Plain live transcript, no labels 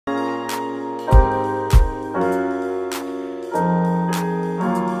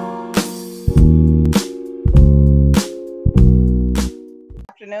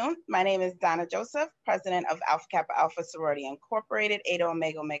My name is Donna Joseph, president of Alpha Kappa Alpha Sorority Incorporated, Eta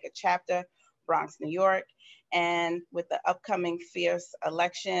Omega Omega Chapter, Bronx, New York. And with the upcoming fierce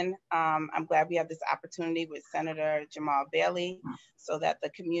election, I'm glad we have this opportunity with Senator Jamaal Bailey so that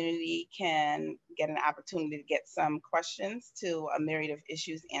the community can get an opportunity to get some questions to a myriad of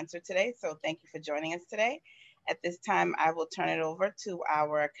issues answered today. So thank you for joining us today. At this time, I will turn it over to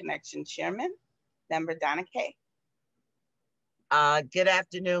our Connection Chairman, Member Donna Kaye. Good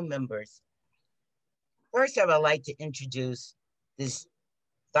afternoon, members. First, I would like to introduce this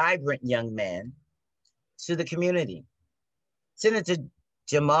vibrant young man to the community. Senator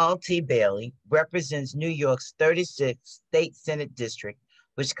Jamaal T. Bailey represents New York's 36th State Senate District,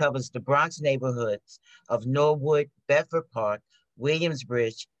 which covers the Bronx neighborhoods of Norwood, Bedford Park,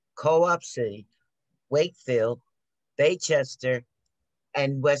 Williamsbridge, Co-op City, Wakefield, Baychester,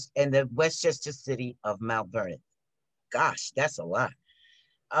 and the Westchester city of Mount Vernon. Gosh, that's a lot.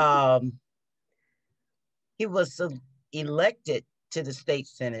 He was elected to the state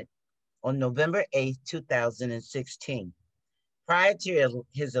senate on November 8th, 2016. Prior to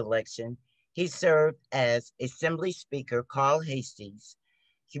his election, he served as Assembly Speaker Carl Hastie's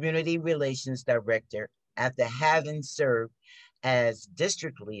Community Relations Director after having served as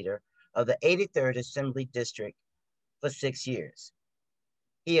district leader of the 83rd Assembly District for 6 years.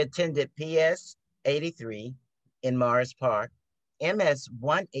 He attended PS 83 in Morris Park, MS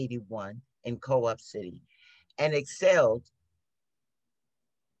 181 in Co-op City, and excelled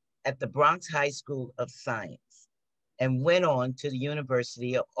at the Bronx High School of Science and went on to the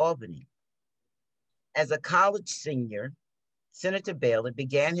University of Albany. As a college senior, Senator Bailey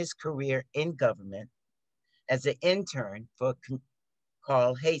began his career in government as an intern for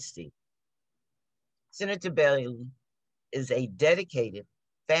Carl Hastie. Senator Bailey is a dedicated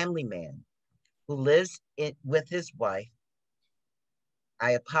family man who lives with his wife,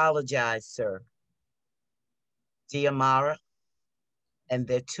 I apologize, sir, Dionne, and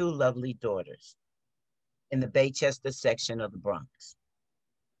their 2 lovely daughters in the Baychester section of the Bronx.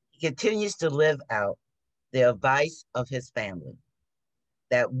 He continues to live out the advice of his family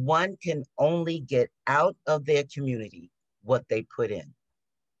that one can only get out of their community what they put in.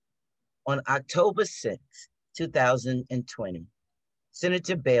 On October 6, 2020,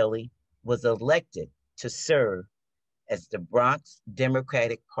 Senator Bailey was elected to serve as the Bronx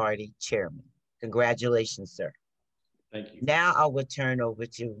Democratic Party chairman. Congratulations, sir. Thank you. Now I will turn over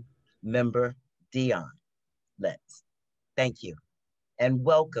to member Dionne. Thank you. And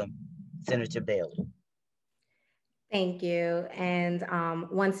welcome, Senator Bailey. Thank you. And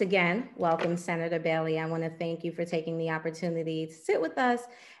once again, welcome, Senator Bailey. I want to thank you for taking the opportunity to sit with us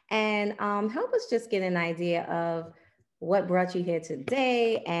and help us just get an idea of what brought you here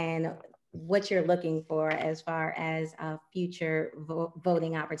today and what you're looking for as far as future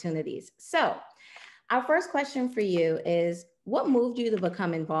voting opportunities. So our first question for you is, what moved you to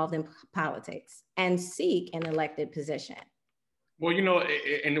become involved in politics and seek an elected position? Well, you know,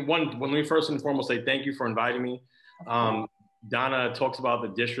 let me first and foremost say thank you for inviting me. Donna talks about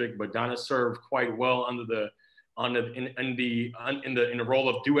the district, but Donna served quite well in the role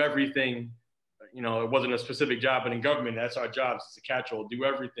of do everything. You know, it wasn't a specific job, but in government, that's our job. It's a catch-all, do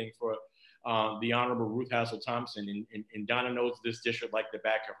everything for the Honorable Ruth Hassel Thompson. And Donna knows this district like the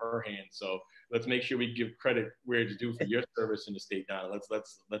back of her hand. So let's make sure we give credit where it's due for your service in the state, Donna.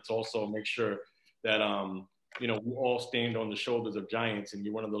 Let's also make sure that, you know, we all stand on the shoulders of giants, and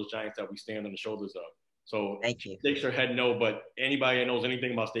you're one of those giants that we stand on the shoulders of. So thank you. Shakes her head no, but anybody that knows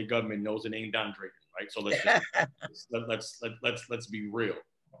anything about state government knows it ain't Don Drayton, right? So let's be real.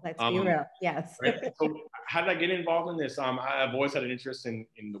 Let's be real. Yes. Right? So how did I get involved in this? I've always had an interest in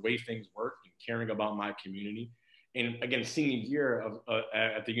the way things work and caring about my community. And again, senior year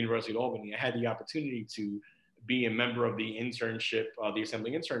at the University of Albany, I had the opportunity to be a member of the internship, the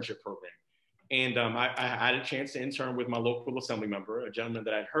Assembly internship program. And I had a chance to intern with my local assembly member, a gentleman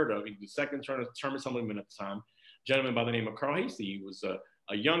that I'd heard of. He was the second term assemblyman at the time, a gentleman by the name of Carl Hastie. He was a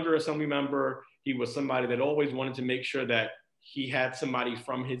younger assembly member. He was somebody that always wanted to make sure that he had somebody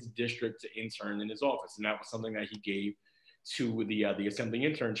from his district to intern in his office. And that was something that he gave to the Assembly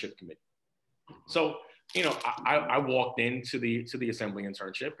Internship Committee. So, you know, I walked into the Assembly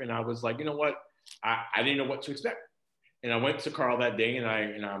Internship and I was like, you know what? I didn't know what to expect. And I went to Carl that day and I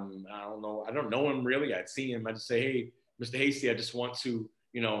don't know him really. I'd seen him. I just say, hey, Mr. Hastie, I just want to,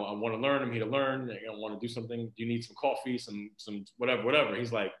 you know, I want to learn. I'm here to learn. I want to do something. Do you need some coffee, some whatever.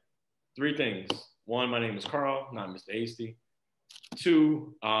 He's like, 3 things. 1, my name is Carl, not Mr. Hastie.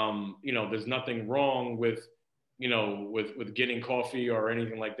 2, you know, there's nothing wrong with, you know, with getting coffee or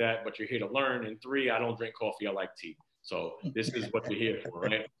anything like that, but you're here to learn. And 3, I don't drink coffee, I like tea. So this is what you're here for,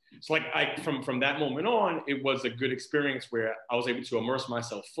 right? So like from that moment on, it was a good experience where I was able to immerse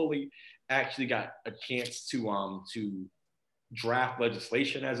myself fully. Actually got a chance to draft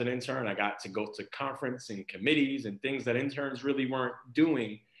legislation as an intern. I got to go to conference and committees and things that interns really weren't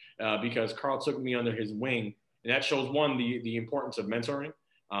doing because Carl took me under his wing. And that shows, one, the importance of mentoring,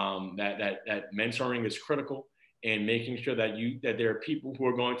 that mentoring is critical, and making sure that there are people who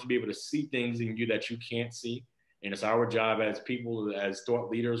are going to be able to see things in you that you can't see. And it's our job as people, as thought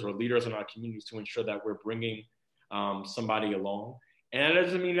leaders or leaders in our communities, to ensure that we're bringing somebody along. And that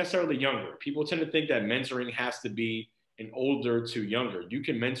doesn't mean necessarily younger. People tend to think that mentoring has to be an older to younger. You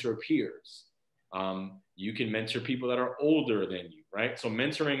can mentor peers. You can mentor people that are older than you, right? So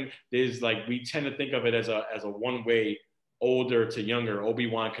mentoring is like, we tend to think of it as a one-way, older to younger,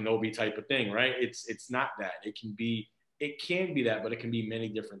 Obi-Wan Kenobi type of thing, right? It's not that. It can be that, but it can be many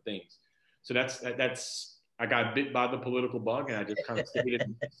different things. So that's I got bit by the political bug, and I just kind of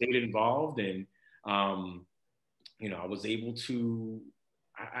stayed involved, and I was able to,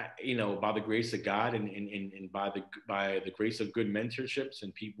 by the grace of God and by the grace of good mentorships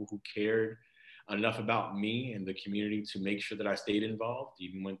and people who cared enough about me and the community to make sure that I stayed involved,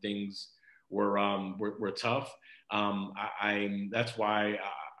 even when things were tough. That's why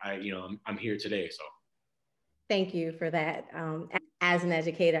I'm here today. So. Thank you for that. As an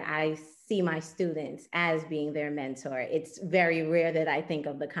educator, I see my students as being their mentor. It's very rare that I think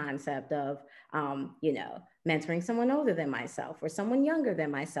of the concept of, mentoring someone older than myself or someone younger than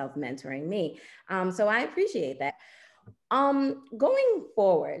myself mentoring me. So I appreciate that. Going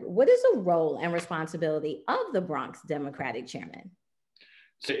forward, what is the role and responsibility of the Bronx Democratic Chairman?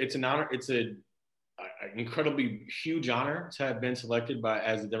 So it's an honor. It's an incredibly huge honor to have been selected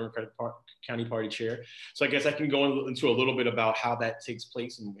as the Democratic County Party Chair. So I guess I can go into a little bit about how that takes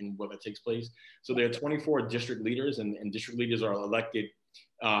place and what that takes place. So there are 24 district leaders, and district leaders are elected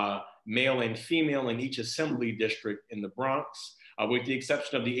male and female in each assembly district in the Bronx. With the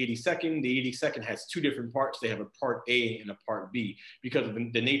exception of the 82nd. The 82nd has two different parts. They have a Part A and a Part B, because of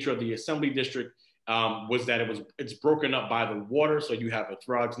the nature of the assembly district was that it's broken up by the water. So you have a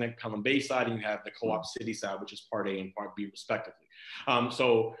Throgs Neck, Pelham Bay side, and you have the Co-op City side, which is Part A and Part B respectively.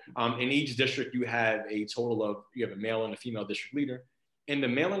 In each district, you have a male and a female district leader. And the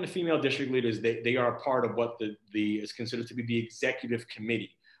male and the female district leaders, they are a part of what is considered to be the executive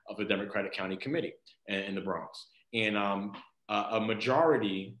committee of the Democratic County Committee in the Bronx. And a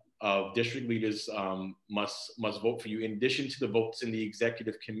majority of district leaders must vote for you, in addition to the votes in the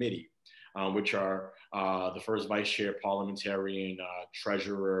executive committee, which are the first vice chair, parliamentarian,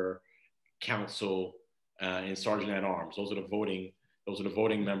 treasurer, council, and sergeant at arms. Those are the voting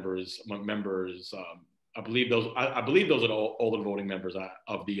members. I believe those are all the voting members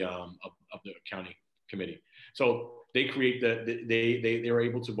of the county committee. So they create they are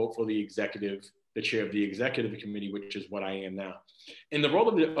able to vote for the chair of the executive committee, which is what I am now. And the role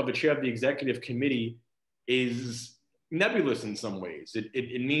of the chair of the executive committee is nebulous in some ways.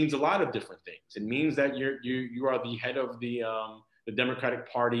 It means a lot of different things. It means that you are the head of the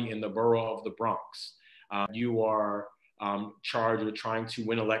Democratic Party in the borough of the Bronx. You are charged with trying to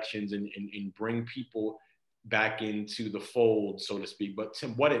win elections and bring people back into the fold, so to speak. But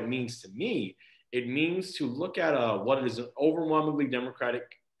what it means to me, it means to look at what is an overwhelmingly Democratic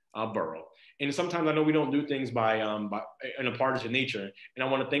borough. And sometimes I know we don't do things by in a partisan nature. And I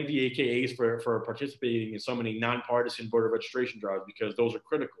want to thank the AKAs for participating in so many nonpartisan voter registration drives, because those are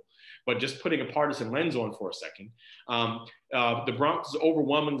critical. But just putting a partisan lens on for a second, the Bronx is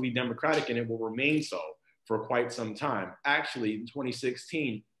overwhelmingly Democratic, and it will remain so for quite some time. Actually, in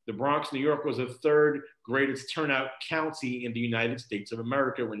 2016, the Bronx, New York was the third greatest turnout county in the United States of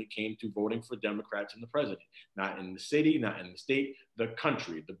America when it came to voting for Democrats and the president. Not in the city, not in the state, the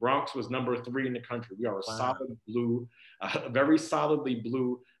country. The Bronx was number 3 in the country. We are a solid blue, very solidly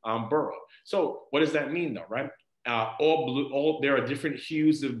blue borough. So what does that mean though, right? All blue, there are different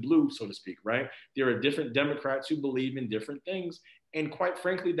hues of blue, so to speak, right? There are different Democrats who believe in different things. And quite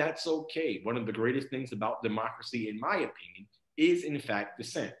frankly, that's okay. One of the greatest things about democracy, in my opinion, is in fact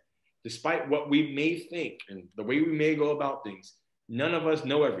dissent. Despite what we may think and the way we may go about things, none of us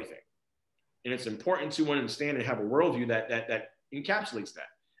know everything. And it's important to understand and have a worldview that encapsulates that.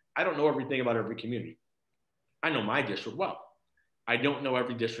 I don't know everything about every community. I know my district well. I don't know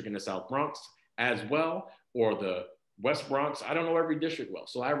every district in the South Bronx as well, or the West Bronx. I don't know every district well.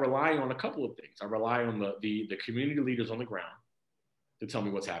 So I rely on a couple of things. I rely on the community leaders on the ground to tell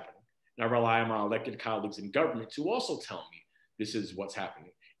me what's happening. And I rely on my elected colleagues in government to also tell me this is what's happening.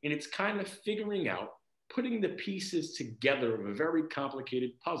 And it's kind of figuring out, putting the pieces together of a very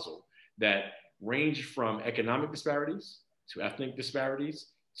complicated puzzle that range from economic disparities to ethnic disparities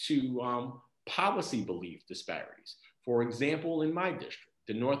to policy belief disparities. For example, in my district,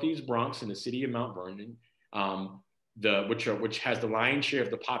 the Northeast Bronx in the city of Mount Vernon, which has the lion's share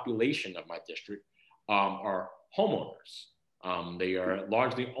of the population of my district, are homeowners. They are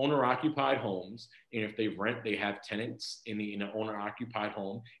largely owner-occupied homes, and if they rent, they have tenants in an owner-occupied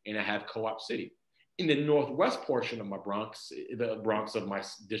home, and I have co-op city. In the northwest portion of my Bronx, the Bronx of my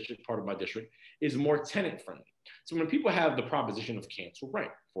district, part of my district, is more tenant-friendly. So when people have the proposition of cancel rent,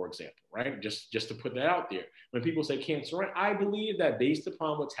 for example, right? Just to put that out there, when people say cancel rent, I believe that based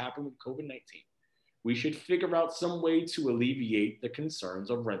upon what's happened with COVID-19, we should figure out some way to alleviate the concerns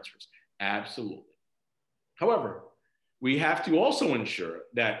of renters. Absolutely. However, we have to also ensure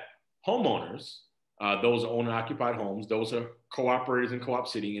that homeowners, those owner-occupied homes, those are cooperators in co-op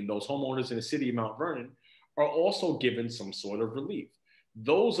city, and those homeowners in the city of Mount Vernon are also given some sort of relief.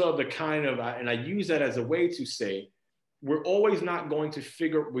 Those are the kind of, and I use that as a way to say, we're always not going to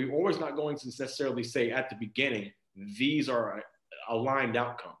necessarily say at the beginning, these are aligned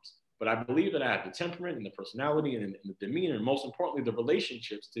outcomes. But I believe that I have the temperament and the personality and the demeanor, and most importantly, the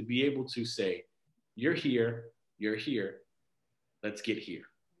relationships to be able to say, you're here, let's get here.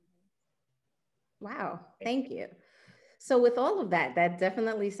 Wow, thank you. So with all of that, that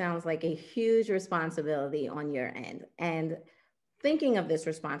definitely sounds like a huge responsibility on your end. And thinking of this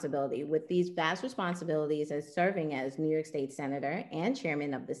responsibility, with these vast responsibilities as serving as New York State Senator and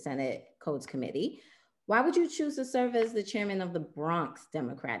Chairman of the Senate Codes Committee, why would you choose to serve as the Chairman of the Bronx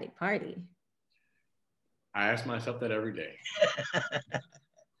Democratic Party? I ask myself that every day.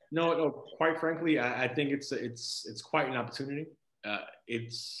 No, quite frankly, I think it's quite an opportunity.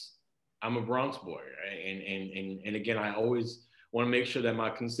 I'm a Bronx boy, right? And again, I always want to make sure that my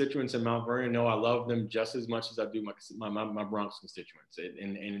constituents in Mount Vernon know I love them just as much as I do my Bronx constituents,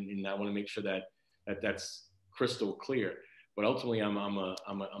 and I want to make sure that that's crystal clear. But ultimately, I'm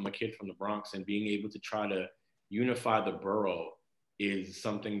a kid from the Bronx, and being able to try to unify the borough is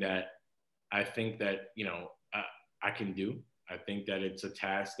something that I think that I can do. I think that it's a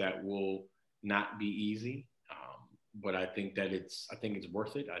task that will not be easy, but I think it's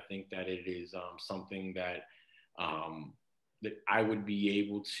worth it. I think that it is something that that I would be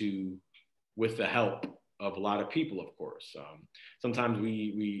able to, with the help of a lot of people, of course. Sometimes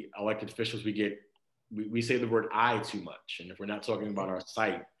we elected officials, we say the word I too much. And if we're not talking about our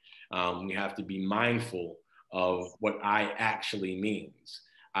site, we have to be mindful of what I actually means.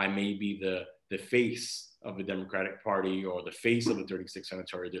 I may be the face of the Democratic Party or the face of the 36th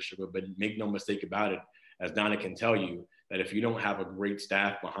Senatorial District, but make no mistake about it, as Donna can tell you, that if you don't have a great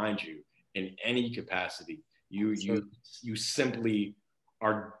staff behind you in any capacity, you simply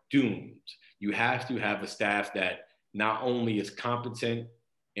are doomed. You have to have a staff that not only is competent,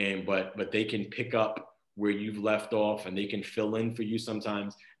 but they can pick up where you've left off, and they can fill in for you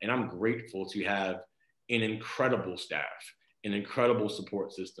sometimes. And I'm grateful to have an incredible staff, an incredible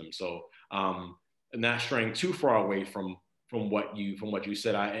support system. So not straying too far away from what you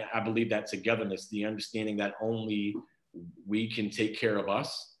said, I believe that togetherness, the understanding that only we can take care of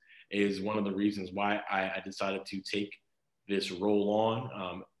us, is one of the reasons why I decided to take this role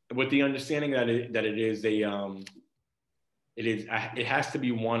on, with the understanding that it has to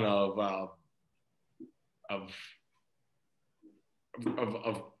be one of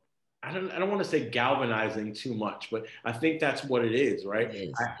I don't want to say galvanizing too much, but I think that's what it is, right?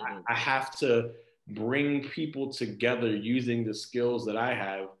 I have to bring people together using the skills that I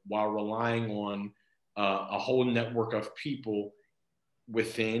have, while relying on a whole network of people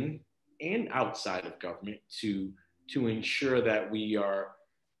within and outside of government to ensure that we are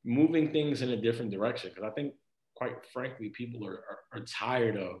moving things in a different direction. Because I think, quite frankly, people are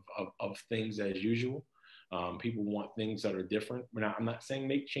tired of things as usual. People want things that are different. I'm not saying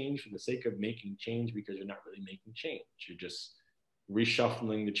make change for the sake of making change, because you're not really making change. You're just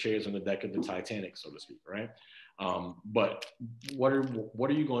reshuffling the chairs on the deck of the Titanic, so to speak, right? But what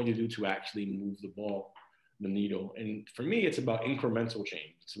are you going to do to actually move the needle? And for me, it's about incremental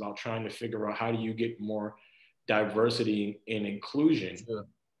change. It's about trying to figure out, how do you get more diversity and inclusion,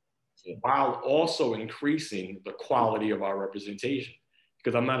 while also increasing the quality of our representation?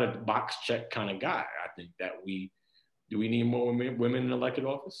 Because I'm not a box check kind of guy. I think that do we need more women in elected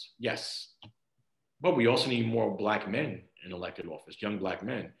office? Yes. But we also need more Black men in elected office, young Black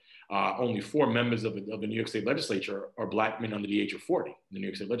men. Only 4 members of the New York State Legislature are Black men under the age of 40 in the New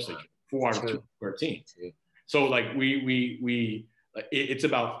York State Legislature, 4 out of 213. So like it's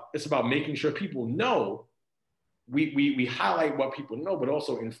about making sure people know, we highlight what people know, but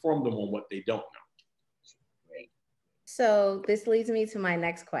also inform them on what they don't know. So this leads me to my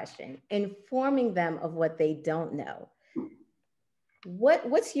next question. Informing them of what they don't know.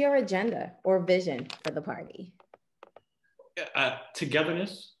 What's your agenda or vision for the party?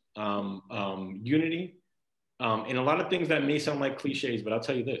 Togetherness, unity, and a lot of things that may sound like cliches, but I'll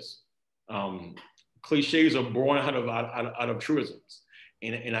tell you this: cliches are born out of truisms,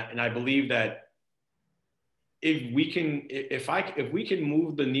 and I believe that if we can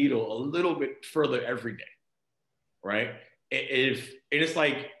move the needle a little bit further every day, right? It's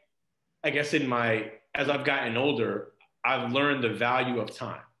like, I guess as I've gotten older, I've learned the value of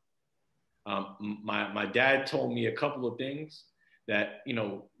time. My dad told me a couple of things that,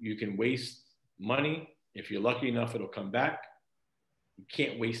 you can waste money. If you're lucky enough, it'll come back. You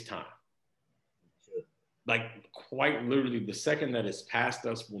can't waste time. Like, quite literally, the second that is past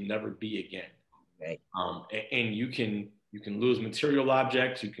us will never be again. Right. And you can lose material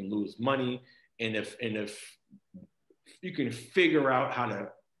objects, you can lose money, and if you can figure out how to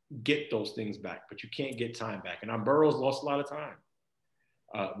get those things back, but you can't get time back. And our boroughs lost a lot of time.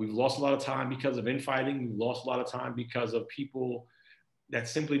 We've lost a lot of time because of infighting. We've lost a lot of time because of people that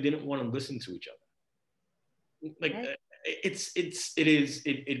simply didn't want to listen to each other. Like, right.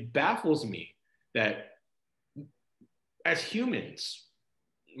 It baffles me that as humans,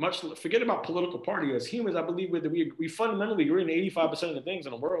 forget about political party, as humans, I believe that we fundamentally agree on 85% of the things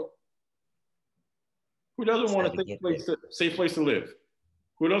in the world. Who doesn't want a safe place to live?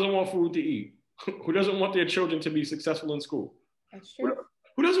 Who doesn't want food to eat? Who doesn't want their children to be successful in school? That's true.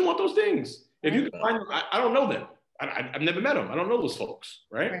 Who doesn't want those things? If you can find them, I don't know them. I've never met them. I don't know those folks,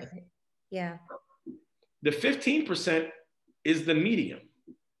 right? Yeah. The 15% is the medium.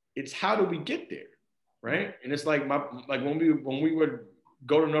 It's how do we get there, right? And it's like when we would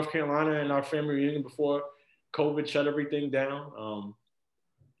go to North Carolina and our family reunion before COVID shut everything down.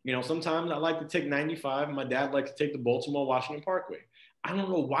 Sometimes I like to take 95. My dad likes to take the Baltimore-Washington Parkway. I don't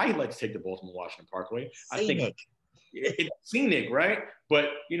know why he likes to take the Baltimore-Washington Parkway. I think it's scenic, right? But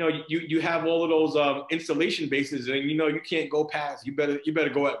you have all of those installation bases, and you can't go past. You better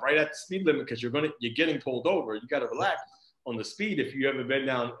go right at the speed limit because you're getting pulled over. You got to relax on the speed if you ever been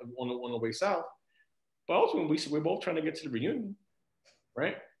down on the way south. But ultimately, we're both trying to get to the reunion,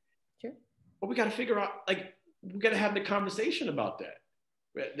 right? Sure. But we got to figure out, we got to have the conversation about that.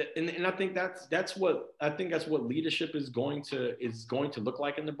 And I think that's what leadership is going to look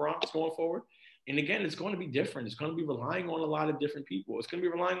like in the Bronx going forward. And again, it's going to be different. It's going to be relying on a lot of different people. It's going to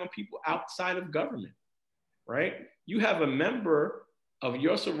be relying on people outside of government, right? You have a member of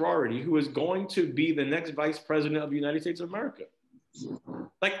your sorority who is going to be the next vice president of the United States of America.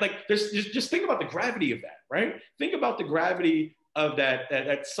 Just think about the gravity of that, right? Think about the gravity of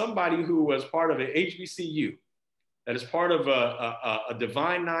that somebody who was part of an HBCU, that is part of a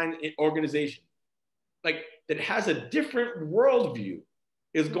Divine Nine organization, that has a different worldview,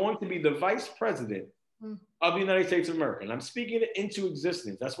 is going to be the vice president of the United States of America. And I'm speaking it into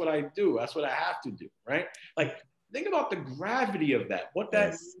existence. That's what I do. That's what I have to do, right? Think about the gravity of that, what that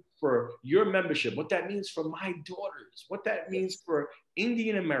means for your membership, what that means for my daughters, what that means for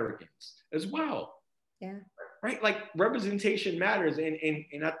Indian Americans as well. Yeah. Right? Representation matters.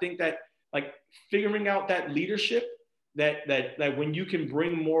 And I think that figuring out that leadership, that when you can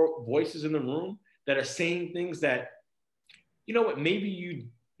bring more voices in the room that are saying things that, maybe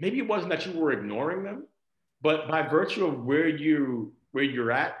it wasn't that you were ignoring them, but by virtue of where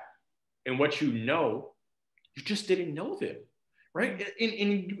you're at and what you just didn't know them, right?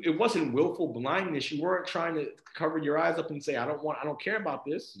 And it wasn't willful blindness. You weren't trying to cover your eyes up and say, I don't care about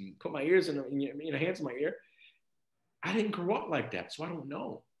this, and put my ears in your hands in my ear. I didn't grow up like that, so I don't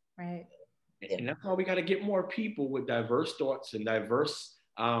know. Right. And that's why we got to get more people with diverse thoughts and diverse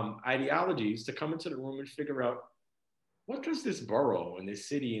ideologies to come into the room and figure out, what does this borough and this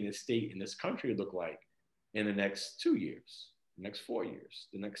city and this state and this country look like in the next 2 years, the next 4 years,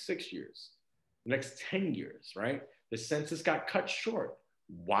 the next 6 years, the next 10 years, right? The census got cut short.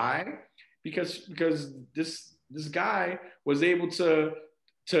 Why? Because this guy was able to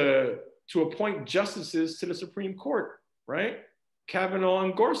appoint justices to the Supreme Court, right? Kavanaugh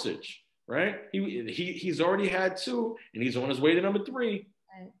and Gorsuch, right? He's already had 2, and he's on his way to number 3.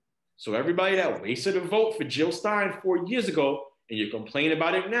 Right. So everybody that wasted a vote for Jill Stein 4 years ago, and you complain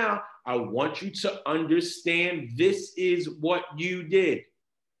about it now, I want you to understand this is what you did.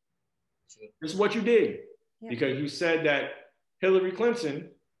 This is what you did. Yeah. Because you said that Hillary Clinton,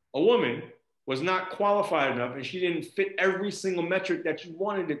 a woman, was not qualified enough, and she didn't fit every single metric that you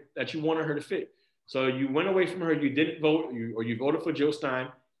wanted her to fit. So you went away from her, you didn't vote, or you voted for Jill Stein.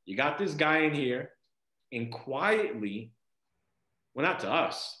 You got this guy in here, and quietly, well, not to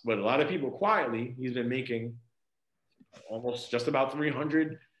us, but a lot of people quietly, he's been making almost just about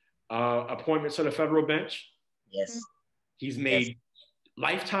 300 appointments to the federal bench. Yes. He's made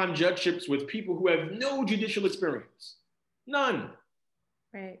lifetime judgeships with people who have no judicial experience. None.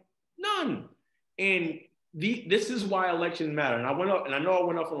 Right. None. And this is why elections matter. And I went up, and I know I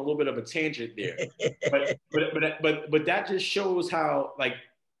went off on a little bit of a tangent there, but that just shows how, like,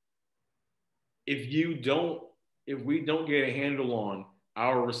 if we don't get a handle on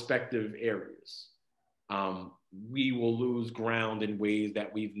our respective areas, we will lose ground in ways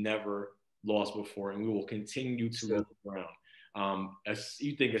that we've never lost before, and we will continue to lose ground.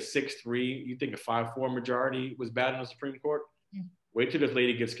 You think a 6-3, you think a 5-4 majority was bad in the Supreme Court? Wait till this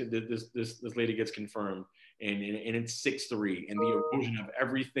lady gets confirmed, and it's 6-3, and the erosion of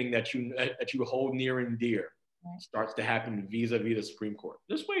everything that you hold near and dear starts to happen vis-a-vis the Supreme Court.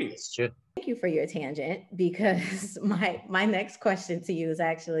 Just wait. It's true. Thank you for your tangent, because my next question to you is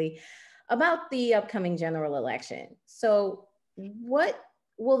actually about the upcoming general election. So what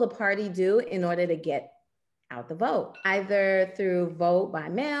will the party do in order to get out the vote, either through vote by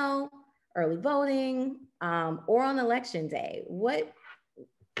mail, early voting, or on election day? What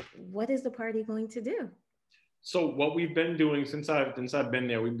is the party going to do? So what we've been doing since I've been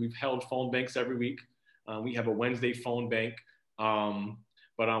there, we've held phone banks every week. We have a Wednesday phone bank,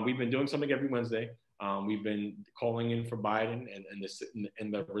 but we've been doing something every Wednesday. We've been calling in for Biden,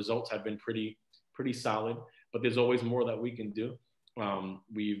 and the results have been pretty solid. But there's always more that we can do.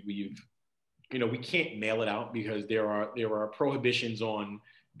 We can't mail it out because there are prohibitions on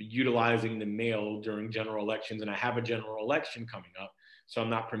utilizing the mail during general elections, and I have a general election coming up, so I'm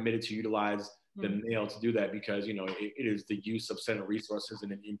not permitted to utilize the mail to do that because it is the use of Senate resources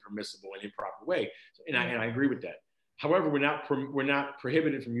in an impermissible and improper way, and I agree with that. However, we're not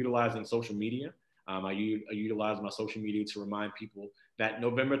prohibited from utilizing social media. I utilize my social media to remind people that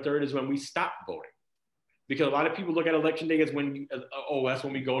November 3rd is when we stop voting, because a lot of people look at election day as when that's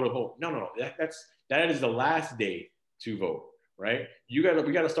when we go to vote. No, that is the last day to vote, right? We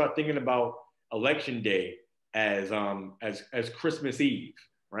got to start thinking about election day as Christmas Eve,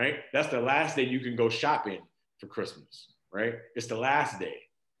 right? That's the last day you can go shopping for Christmas, right? It's the last day,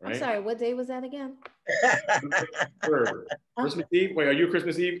 right? I'm sorry, what day was that again? Christmas Eve? Wait, are you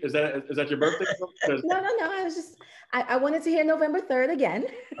Christmas Eve? Is that your birthday? No. I wanted to hear November 3rd again.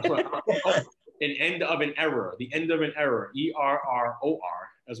 An end of an era, the end of an era, ERROR,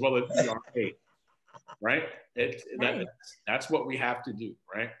 as well as ERA, right? That's what we have to do,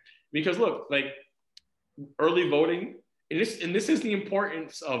 right? Because look, like early voting, and this is the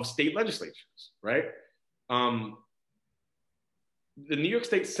importance of state legislatures, right? The New York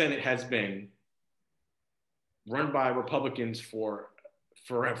State Senate has been run by Republicans for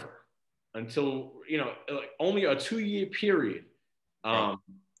forever, until only a 2-year period.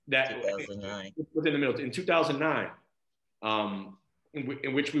 That 2009. within the middle in 2009,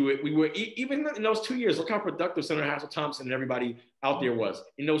 in which we were even in those 2 years. Look how productive Senator Hassel Thompson and everybody out there was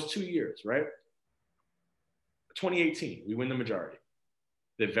in those 2 years, right? 2018, we win the majority.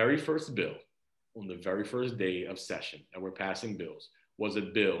 The very first bill on the very first day of session that we're passing bills was a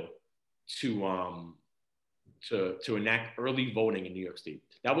bill to enact early voting in New York State.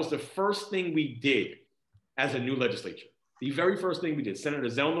 That was the first thing we did as a new legislature. The very first thing we did, Senator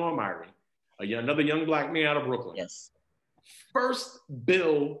Zelnor Myrie, another young Black man out of Brooklyn. Yes. First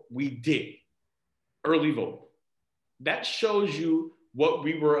bill we did, early voting. That shows you what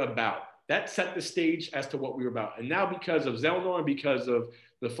we were about. That set the stage as to what we were about. And now because of Zelnor and because of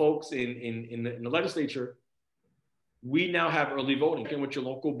the folks in the legislature, we now have early voting. And with your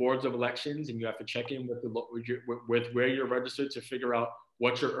local boards of elections, and you have to check in with where you're registered to figure out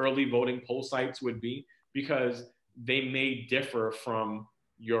what your early voting poll sites would be, because they may differ from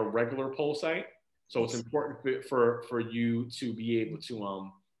your regular poll site. So it's important for you to be able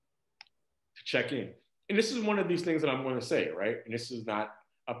to check in. And this is one of these things that I'm going to say, right? And this is not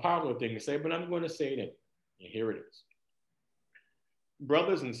a popular thing to say, but I'm going to say it anyway. And here it is.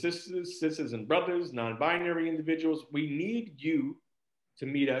 Brothers and sisters and brothers, non-binary individuals, we need you to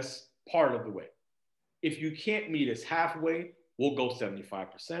meet us part of the way. If you can't meet us halfway, we'll go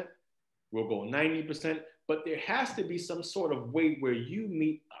 75%, we'll go 90%, but there has to be some sort of way where you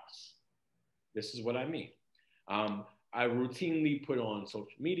meet us. This is what I mean. I routinely put on social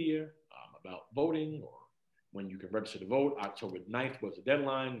media about voting, or when you can register to vote. October 9th was the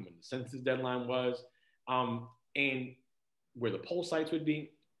deadline, when the census deadline was, and where the poll sites would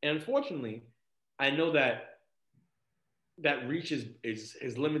be. And unfortunately, I know that reach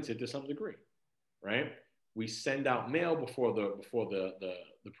is limited to some degree, right? We send out mail before the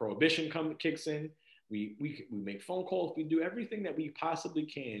prohibition kicks in. We make phone calls. We do everything that we possibly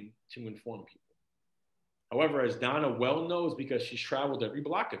can to inform people. However, as Donna well knows, because she's traveled every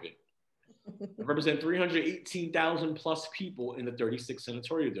block of it, I represent 318,000 plus people in the 36th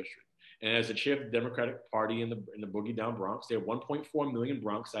senatorial district. And as the chair of the Democratic Party in the Boogie Down Bronx, there are 1.4 million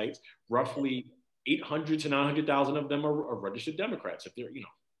Bronxites. Roughly 800 to 900,000 of them are registered Democrats. If they're,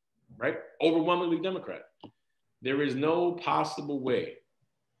 right, overwhelmingly Democrat. There is no possible way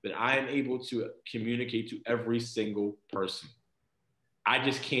that I am able to communicate to every single person. I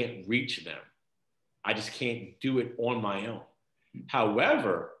just can't reach them. I just can't do it on my own.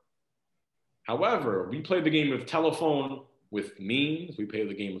 However, we play the game of telephone with memes. We play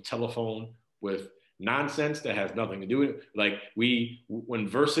the game of telephone with nonsense that has nothing to do with it. Like when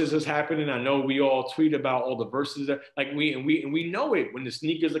verses is happening, I know we all tweet about all the verses that, like we know it when the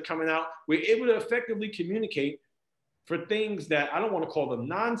sneakers are coming out. We're able to effectively communicate for things that I don't want to call them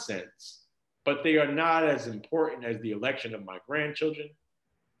nonsense, but they are not as important as the election of my grandchildren.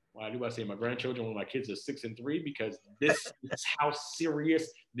 Why do I say my grandchildren when my kids are 6 and 3? Because this is how serious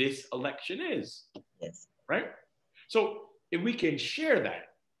this election is. Yes. Right? So if we can share that,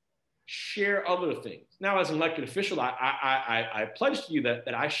 share other things. Now, as an elected official, I pledge to you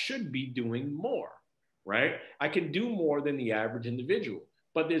that I should be doing more, right? I can do more than the average individual,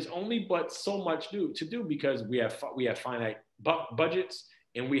 but there's only but so much to do because we have finite budgets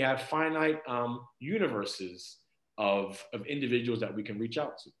and we have finite universes of individuals that we can reach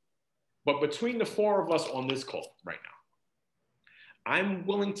out to. But between the four of us on this call right now, I'm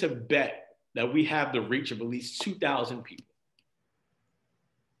willing to bet that we have the reach of at least 2,000 people.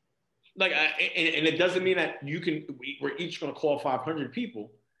 Like, and it doesn't mean that we're each going to call 500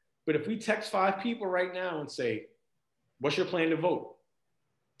 people, but if we text 5 people right now and say, what's your plan to vote?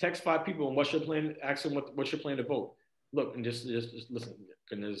 Text 5 people and what's your plan? Ask them what's your plan to vote. Look, and just listen,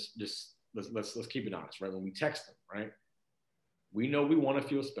 and let's keep it honest, right? When we text them, right? We know we want to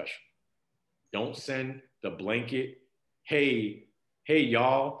feel special. Don't send the blanket, hey,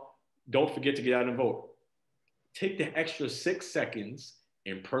 y'all, don't forget to get out and vote. Take the extra 6 seconds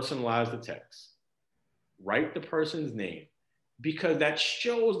and personalize the text. Write the person's name, because that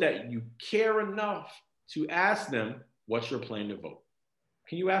shows that you care enough to ask them, what's your plan to vote?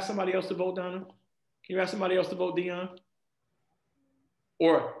 Can you ask somebody else to vote, Donna? Can you ask somebody else to vote, Dionne?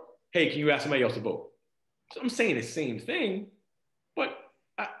 Or, hey, can you ask somebody else to vote? So I'm saying the same thing, but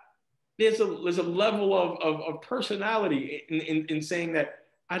there's a level of personality in saying that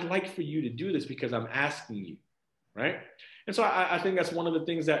I'd like for you to do this because I'm asking you, right? And so I think that's one of the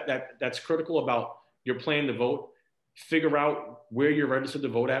things that's critical about your plan to vote. Figure out where you're registered to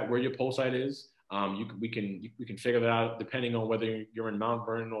vote at, where your poll site is. We can figure that out depending on whether you're in Mount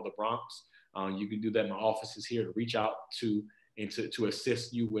Vernon or the Bronx. You can do that. My office is here to reach out to and to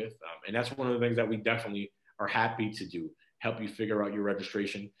assist you with. And that's one of the things that we definitely are happy to do. Help you figure out your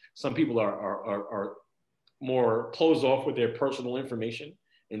registration. Some people are more closed off with their personal information.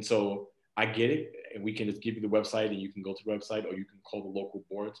 And so I get it. And we can just give you the website and you can go to the website or you can call the local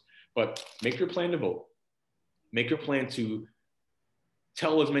boards. But make your plan to vote. Make your plan to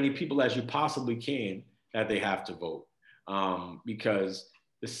tell as many people as you possibly can that they have to vote. Because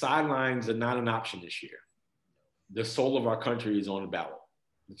the sidelines are not an option this year. The soul of our country is on the ballot.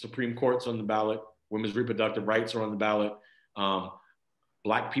 The Supreme Court's on the ballot. Women's reproductive rights are on the ballot.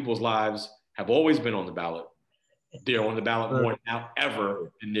 Black people's lives have always been on the ballot. They're on the ballot more now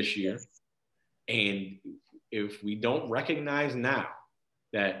ever than this year. And if we don't recognize now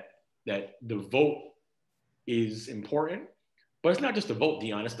that the vote is important, but it's not just the vote,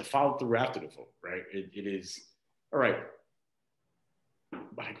 Dionne, it's the follow through after the vote, right? It is, all right,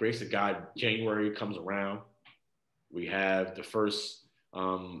 by the grace of God, January comes around. We have the first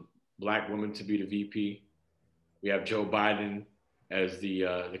Black woman to be the VP. We have Joe Biden as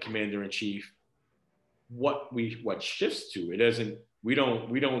the commander in chief. What shifts to it isn't, we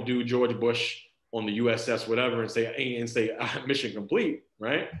don't do George Bush on the USS whatever and say mission complete,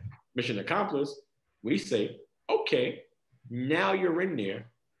 right? Mission accomplished. We say, okay, now you're in there.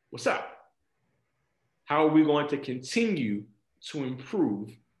 What's up? How are we going to continue to improve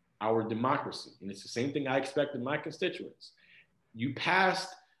our democracy? And it's the same thing I expect of my constituents. You passed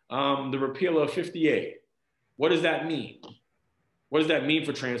the repeal of 50A. What does that mean? What does that mean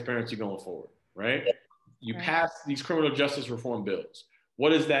for transparency going forward, right? You passed these criminal justice reform bills. What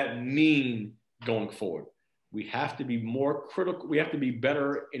does that mean going forward? We have to be more critical. We have to be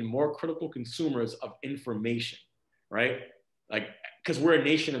better and more critical consumers of information, right? Like, because we're a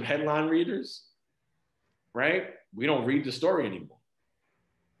nation of headline readers, right? We don't read the story anymore.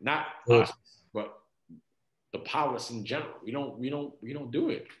 Not us, but the policy in general. We don't do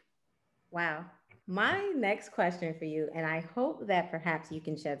it. Wow. My next question for you, and I hope that perhaps you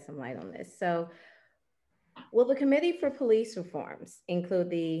can shed some light on this. So, will the Committee for Police Reforms include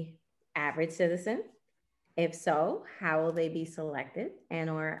the average citizen? If so, how will they be selected, and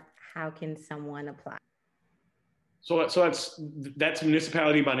or how can someone apply? So that's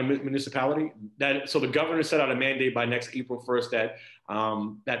municipality by municipality. So the governor set out a mandate by next April 1st that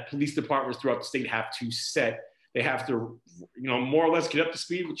that police departments throughout the state have to they have to, more or less get up to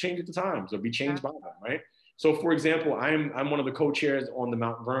speed with changing the times or be changed by them, right? So for example, I'm one of the co-chairs on the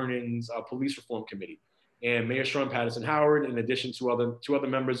Mount Vernon's police reform committee, and Mayor Sean Patterson Howard, in addition to two other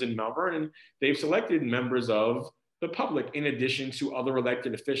members in Mount Vernon, they've selected members of the public in addition to other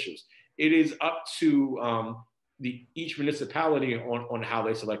elected officials. It is up to each municipality on how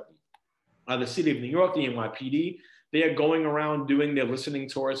they select them. The city of New York, the NYPD, they are going around doing their listening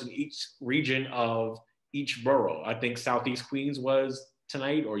tours in each region of each borough. I think Southeast Queens was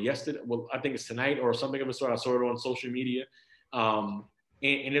tonight or yesterday. Well, I think it's tonight or something of the sort. I saw it on social media. And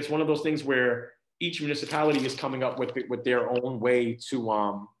it's one of those things where each municipality is coming up with their own way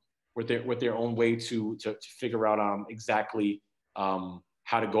to figure out exactly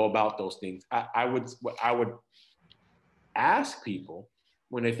how to go about those things. I would ask people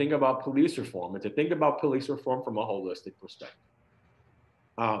when they think about police reform and to think about police reform from a holistic perspective.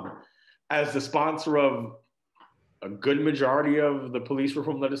 As the sponsor of a good majority of the police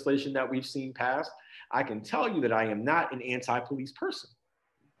reform legislation that we've seen passed, I can tell you that I am not an anti-police person.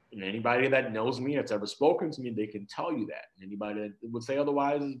 And anybody that knows me, that's ever spoken to me, they can tell you that. And anybody that would say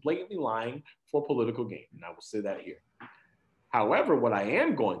otherwise is blatantly lying for political gain. And I will say that here. However, what I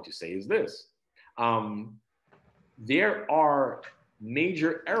am going to say is this. There are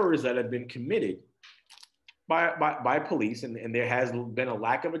major errors that have been committed by police, and there has been a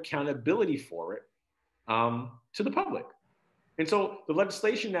lack of accountability for it to the public. And so the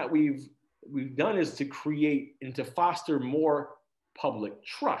legislation that we've done is to create and to foster more public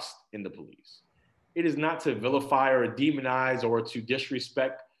trust in the police. It is not to vilify or demonize or to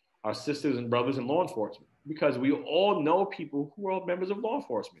disrespect our sisters and brothers in law enforcement, because we all know people who are members of law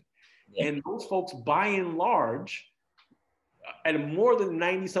enforcement. Yeah. And those folks, by and large, at a more than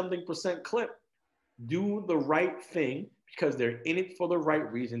 90-something% clip, do the right thing because they're in it for the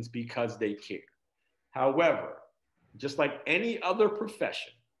right reasons, because they care. However, just like any other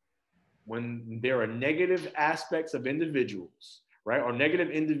profession, when there are negative aspects of individuals, right, or negative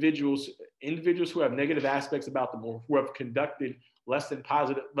individuals who have negative aspects about them, or who have conducted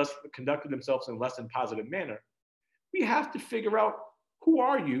themselves in less than positive manner, we have to figure out who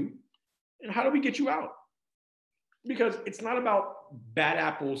are you and how do we get you out? Because it's not about bad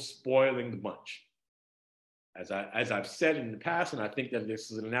apples spoiling the bunch. As I've said in the past, and I think that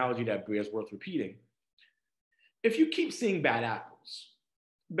this is an analogy that bears worth repeating, if you keep seeing bad apples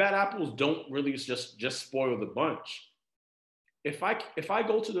don't really just spoil the bunch. If I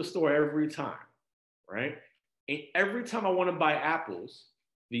go to the store every time, right, and every time I want to buy apples,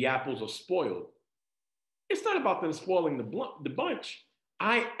 the apples are spoiled, it's not about them spoiling the bunch.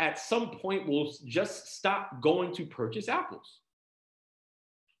 I, at some point, will just stop going to purchase apples.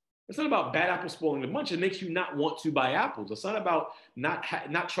 It's not about bad apples spoiling the bunch. It makes you not want to buy apples. It's not about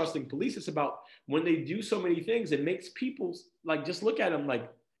not trusting police. It's about when they do so many things, it makes people like just look at them like,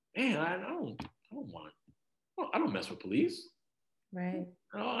 man, I don't mess with police. Right.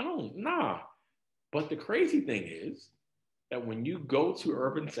 Nah. But the crazy thing is that when you go to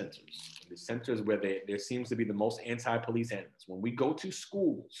urban centers, the centers where there seems to be the most anti-police animus, when we go to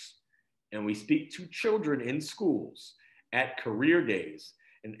schools and we speak to children in schools at career days,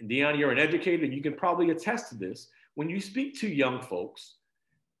 and Dionne, you're an educator, and you can probably attest to this, when you speak to young folks,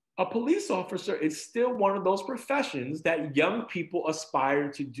 a police officer is still one of those professions that young people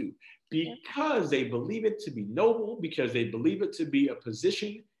aspire to do because they believe it to be noble, because they believe it to be a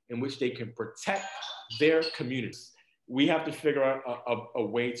position in which they can protect their communities. We have to figure out a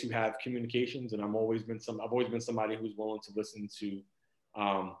way to have communications, and I've always been somebody who's willing to listen to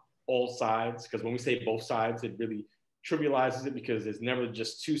all sides, because when we say both sides, it really trivializes it, because there's never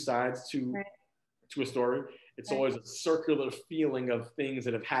just two sides to a story. It's always a circular feeling of things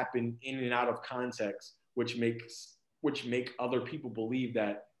that have happened in and out of context, which make other people believe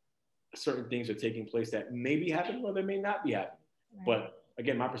that certain things are taking place that may be happening or they may not be happening. Right. But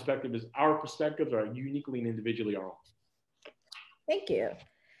again, my perspective is our perspectives are uniquely and individually our own. Thank you.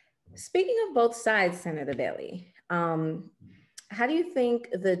 Speaking of both sides, Senator Bailey, how do you think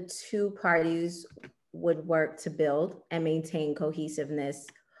the two parties would work to build and maintain cohesiveness,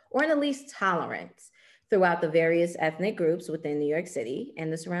 or at least tolerance, throughout the various ethnic groups within New York City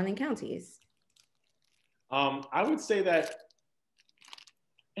and the surrounding counties? I would say that,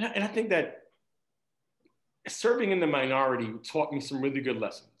 and I think that serving in the minority taught me some really good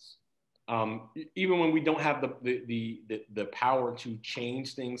lessons. even when we don't have the power to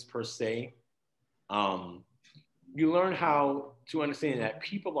change things per se, you learn how to understand that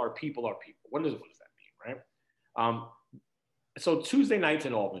people are people are people. What does that mean, right? So Tuesday nights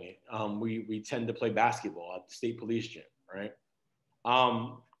in Albany, we tend to play basketball at the state police gym, right?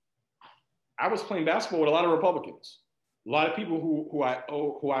 I was playing basketball with a lot of Republicans, a lot of people who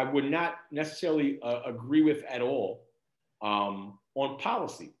I would not necessarily agree with at all on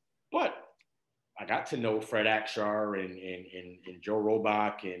policy, but I got to know Fred Akshar and Joe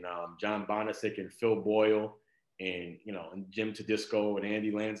Robach and John Bonisick and Phil Boyle and and Jim Tedisco and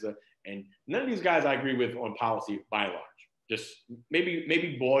Andy Lanza, and none of these guys I agree with on policy by and large. Just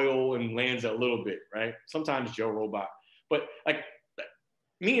maybe Boyle and Lanza a little bit, right? Sometimes Joe Robach, but like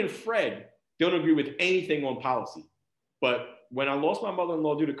me and Fred don't agree with anything on policy. But when I lost my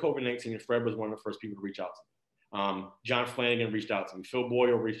mother-in-law due to COVID-19, Fred was one of the first people to reach out to me. John Flanagan reached out to me. Phil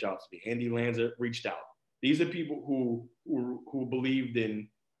Boyle reached out to me. Andy Lanza reached out. These are people who believed in,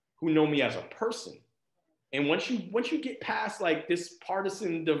 who know me as a person. And once you get past like this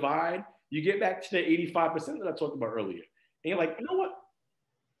partisan divide, you get back to the 85% that I talked about earlier. And you're like, you know what?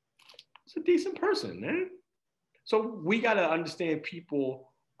 It's a decent person, man. So we got to understand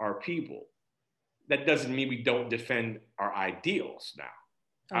people are people. That doesn't mean we don't defend our ideals now.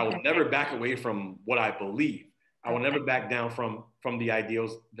 Okay. I will never back away from what I believe. I will never back down from the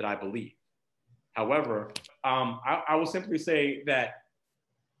ideals that I believe. However, I will simply say that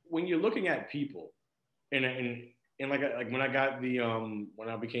when you're looking at people, and like when I got when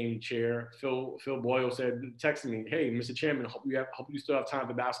I became chair, Phil Boyle texted me, "Hey, Mr. Chairman, hope you still have time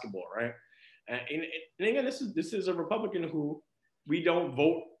for basketball, right?" And again, this is a Republican who we don't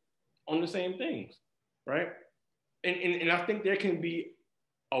vote on the same things, right? And I think there can be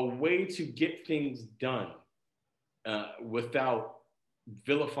a way to get things done without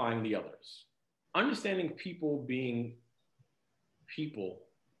vilifying the others. Understanding people being people,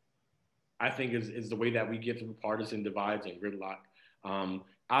 I think is the way that we get through partisan divides and gridlock.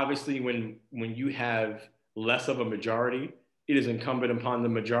 Obviously, when you have less of a majority, it is incumbent upon the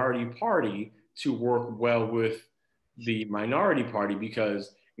majority party to work well with the minority party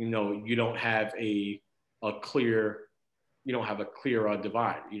because you don't have a clear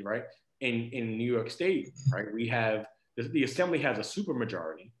divide, right? In New York State, right, we have the Assembly has a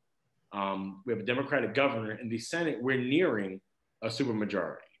supermajority. We have a Democratic governor. In the Senate, we're nearing a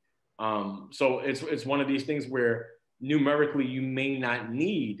supermajority. So it's one of these things where numerically you may not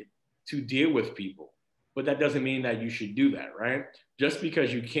need to deal with people, but that doesn't mean that you should do that, right? Just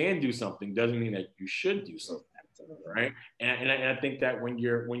because you can do something doesn't mean that you should do something, right? And I think that when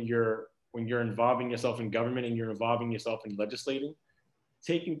you're involving yourself in government and you're involving yourself in legislating,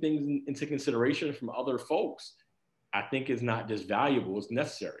 taking things into consideration from other folks, I think is not just valuable, it's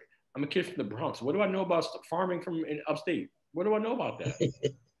necessary. I'm a kid from the Bronx. What do I know about farming from in upstate? What do I know about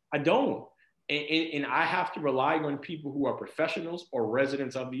that? I don't. And I have to rely on people who are professionals or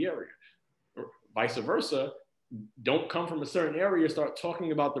residents of the area. Or vice versa, don't come from a certain area, start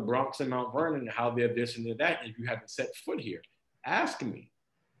talking about the Bronx and Mount Vernon and how they're this and they're that, and you haven't set foot here. Ask me,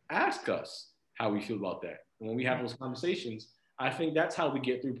 ask us how we feel about that. And when we have those conversations, I think that's how we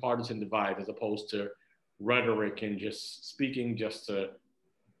get through partisan divide as opposed to rhetoric and just speaking just to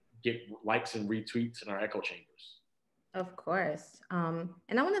get likes and retweets in our echo chambers. Of course. And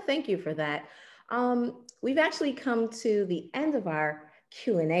I want to thank you for that. We've actually come to the end of our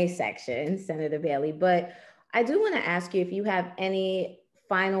Q&A section, Senator Bailey, but I do want to ask you if you have any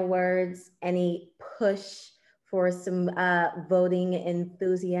final words, any push for some voting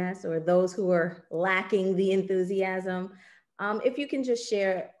enthusiasts or those who are lacking the enthusiasm. If you can just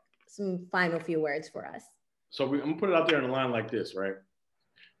share some final few words for us. So I'm gonna put it out there in a line like this, right?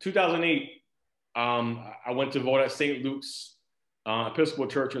 2008, I went to vote at St. Luke's Episcopal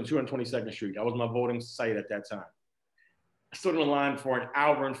Church on 222nd Street. That was my voting site at that time. I stood in the line for an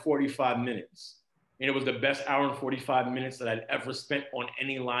hour and 45 minutes. And it was the best hour and 45 minutes that I'd ever spent on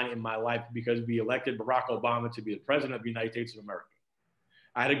any line in my life because we elected Barack Obama to be the president of the United States of America.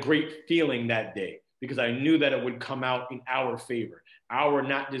 I had a great feeling that day because I knew that it would come out in our favor. Our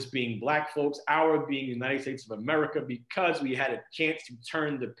not just being Black folks, our being the United States of America, because we had a chance to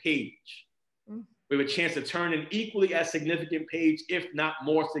turn the page. We have a chance to turn an equally as significant page, if not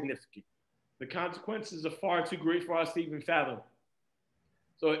more significant. The consequences are far too great for us to even fathom.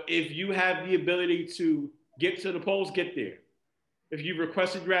 So if you have the ability to get to the polls, get there. If you've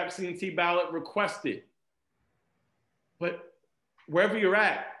requested your absentee ballot, request it. But wherever you're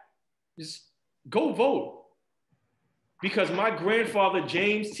at, just go vote. Because my grandfather,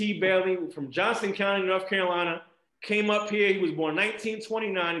 James T. Bailey from Johnson County, North Carolina, came up here. He was born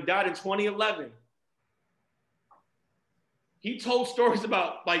 1929. He died in 2011. He told stories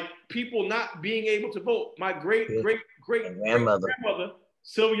about like people not being able to vote. My great grandmother,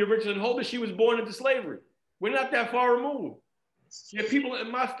 Sylvia Richardson Holder, she was born into slavery. We're not that far removed. There are people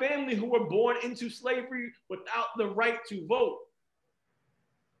in my family who were born into slavery without the right to vote.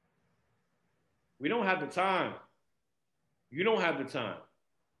 We don't have the time. You don't have the time.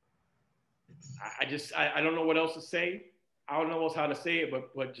 I don't know what else to say. I don't know else how to say it,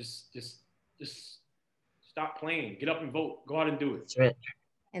 but just stop playing. Get up and vote. Go out and do it. That's right.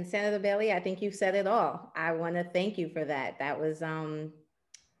 And Senator Bailey, I think you've said it all. I want to thank you for that. That was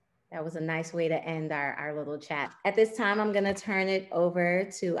a nice way to end our little chat. At this time, I'm going to turn it over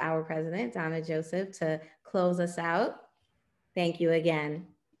to our president, Donna Joseph, to close us out. Thank you again.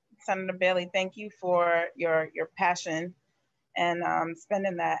 Senator Bailey, thank you for your passion and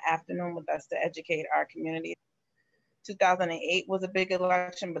spending that afternoon with us to educate our community. 2008 was a big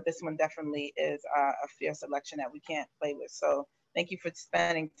election, but this one definitely is a fierce election that we can't play with. So thank you for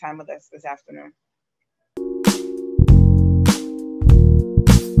spending time with us this afternoon.